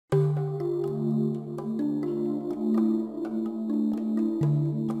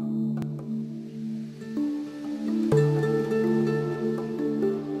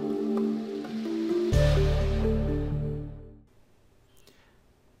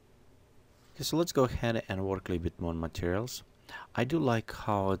Okay, so let's go ahead and work a little bit more on materials. I do like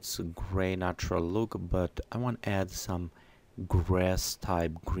how it's a gray natural look, but I want to add some grass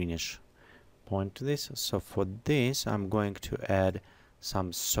type greenish point to this. So for this I'm going to add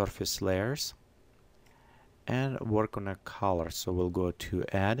some surface layers and work on a color. So we'll go to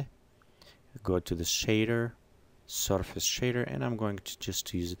add, go to the shader, surface shader, and I'm going to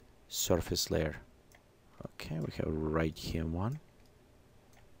just use surface layer. Okay, we have right here one.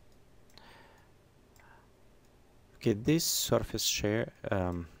 Okay, this surface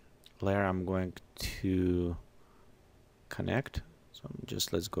layer I'm going to connect. So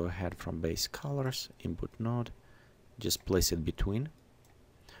just let's go ahead from base colors, input node, just place it between.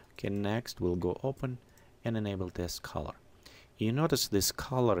 Okay, next we'll go open and enable test color. You notice this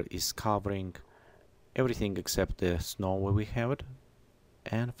color is covering everything except the snow where we have it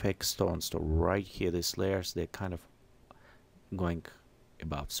and fake stones. So right here, these layers, they're kind of going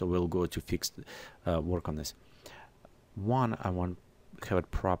above. So we'll go to fix, work on this. One, I want to have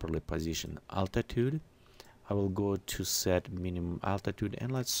it properly positioned. Altitude, I will go to set minimum altitude, and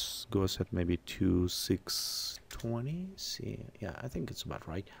let's go set maybe to 620. See, yeah, I think it's about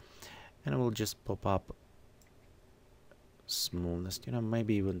right. And I will just pop up smoothness. You know,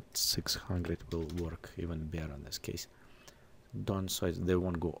 maybe even 600 will work even better in this case. Don't, so they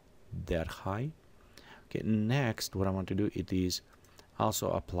won't go that high. Okay, next, what I want to do, it is also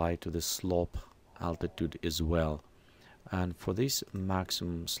apply to the slope altitude as well. And for this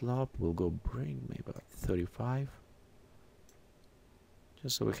maximum slope, we'll go bring maybe about 35,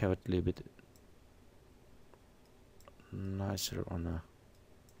 just so we have it a little bit nicer on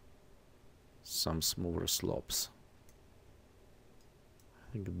some smoother slopes.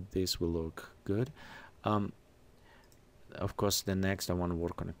 I think this will look good. Of course, the next I want to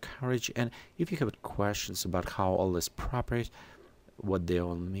work on a carriage, and if you have questions about how all these properties, what they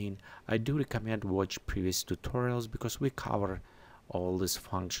all mean, I do recommend watch previous tutorials, because we cover all these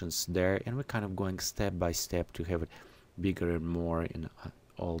functions there, and we're kind of going step by step to have it bigger and more in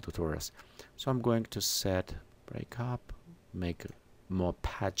all tutorials. So I'm going to set break up, make a more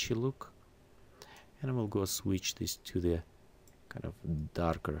patchy look, and I will go switch this to the kind of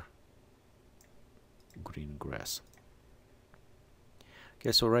darker green grass.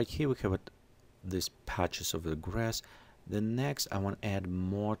 Okay, so right here we have these patches of the grass. The next, I want to add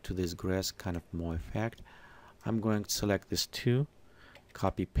more to this grass, kind of more effect. I'm going to select these two,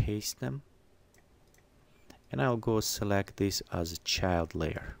 copy paste them, and I'll go select this as a child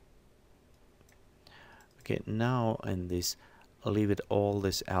layer. Okay, now in this, I'll leave it all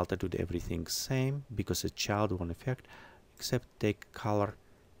this altitude, everything same, because a child one effect, except take color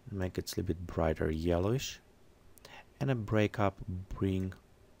and make it a little bit brighter yellowish, and a break up, bring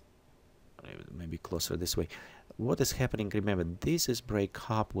maybe closer this way. What is happening, remember, this is break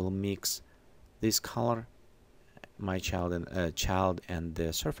up will mix this color, my child and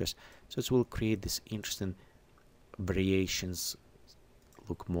the surface, so it will create this interesting variations,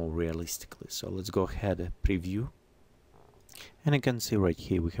 look more realistically. So let's go ahead, preview, and you can see right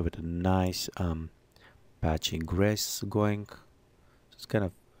here we have a nice patchy grass going. So it's kind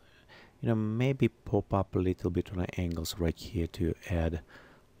of, you know, maybe pop up a little bit on the angles right here to add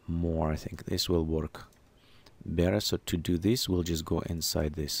more. I think this will work better. So to do this, we'll just go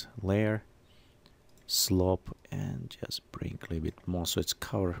inside this layer, slope, and just bring a little bit more, so it's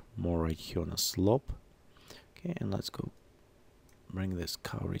cover more right here on the slope. Okay, and let's go bring this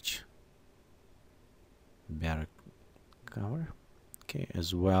coverage better cover. Okay,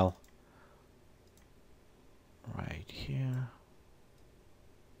 as well right here,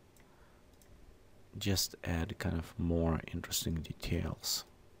 just add kind of more interesting details.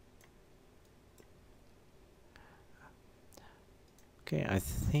 Okay, I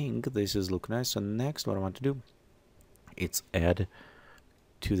think this is look nice. So next, what I want to do, it's add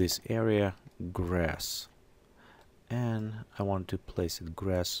to this area grass, and I want to place it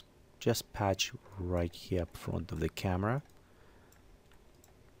grass, just patch right here up front of the camera.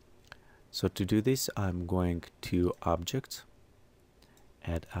 So to do this, I'm going to object,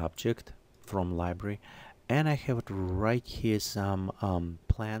 add object from library, and I have it right here some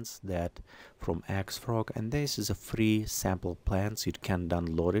plants that from Xfrog, and this is a free sample plants. You can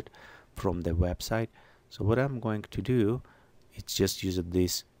download it from the website. So what I'm going to do, it's just use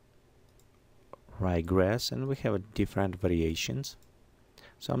this ryegrass, and we have different variations.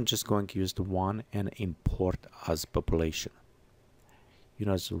 So I'm just going to use the one and import as population. You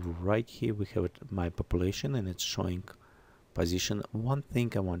know, so right here we have my population, and it's showing position. One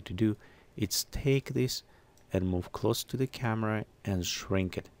thing I want to do, it's take this and move close to the camera and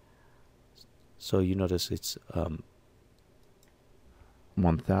shrink it. So you notice it's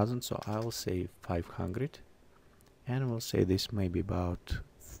 1000, so I'll say 500, and we'll say this may be about,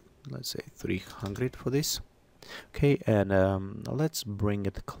 let's say 300 for this. Okay, and let's bring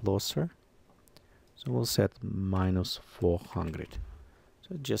it closer, so we'll set -400,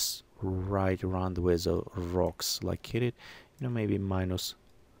 so just right around where the rocks located, maybe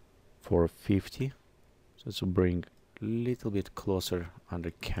 -450, so to bring a little bit closer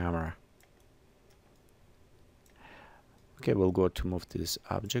under camera. Okay, we'll go to move to this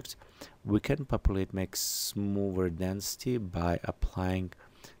object. We can populate, make smoother density by applying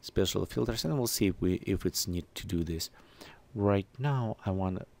special filters, and we'll see if it's need to do this. Right now I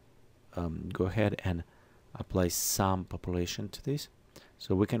want to go ahead and apply some population to this,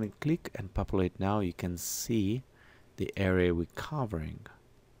 so we can click and populate. Now you can see the area we're covering,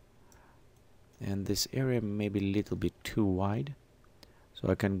 and this area may be a little bit too wide, so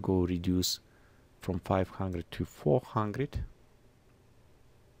I can go reduce from 500 to 400,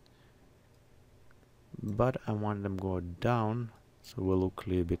 but I want them go down, so we'll look a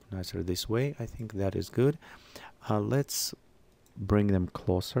little bit nicer this way. I think that is good. Let's bring them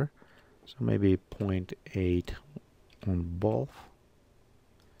closer, so maybe 0.8 on both.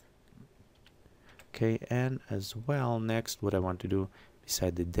 Okay, and as well, next what I want to do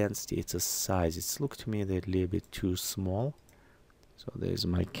beside the density, it's a size. It's looked to me that a little bit too small, so there's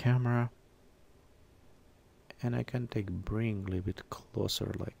my camera, and I can bring a little bit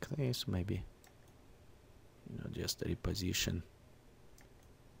closer like this, maybe just reposition.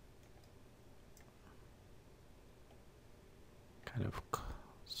 Kind of,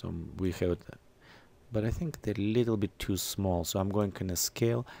 so we have it, but I think they're a little bit too small, so I'm going to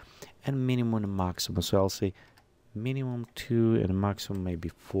scale and minimum and maximum. So I'll say minimum 2 and maximum maybe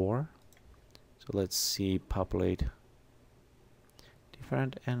 4. So let's see, populate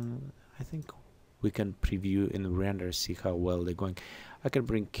different, and I think we can preview and render, see how well they're going. I can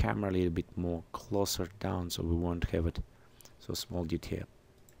bring camera a little bit more closer down, so we won't have it so small detail.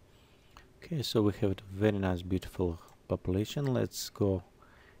 Okay, so we have a very nice, beautiful population. Let's go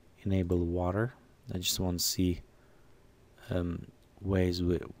enable water. I just want to see ways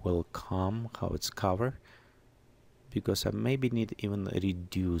we will come, how it's covered, because I maybe need even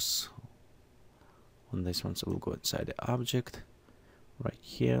reduce on this one. So we'll go inside the object right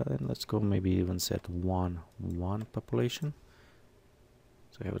here, and let's go maybe even set 1 population,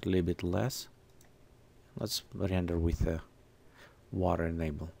 so I have it a little bit less. Let's render with water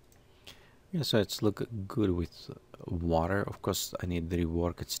enable. Yeah, so it's look good with water. Of course I need the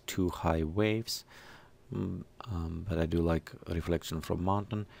rework, it's too high waves, but I do like reflection from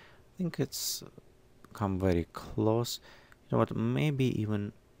mountain. I think it's come very close. You know what, maybe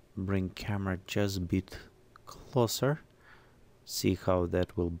even bring camera just a bit closer, see how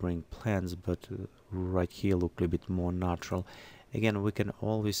that will bring plants, but right here look a little bit more natural. Again, we can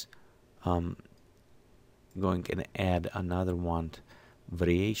always going and add another one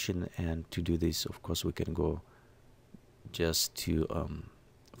variation, and to do this, of course, we can go just to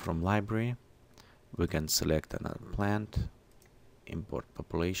from library, we can select another plant, import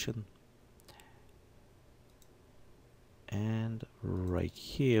population, and right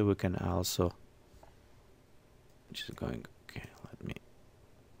here we can also just going, okay, let me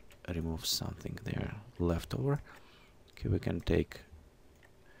remove something there left over. Okay, we can take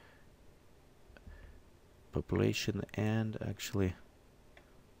population and actually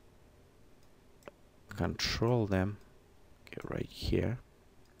control them, okay, right here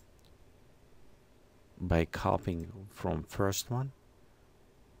by copying from first one,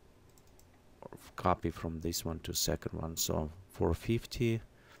 or copy from this one to second one. So 450,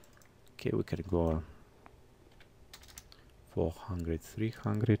 okay, we can go 400,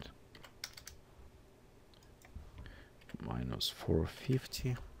 300,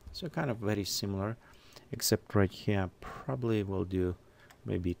 -450. So kind of very similar, except right here probably we'll do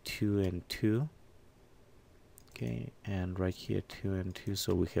maybe 2 and 2. Okay, and right here 2 and 2,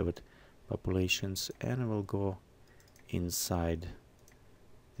 so we have it populations, and we'll go inside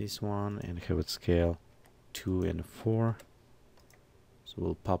this one and have it scale 2 and 4. So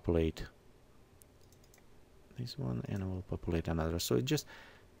we'll populate this one and we'll populate another, so it just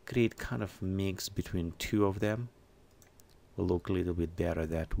create kind of mix between two of them. Will look a little bit better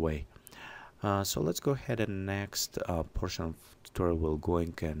that way. So let's go ahead, and next portion of tutorial we'll go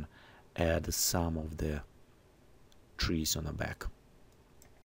and add some of the trees on the back.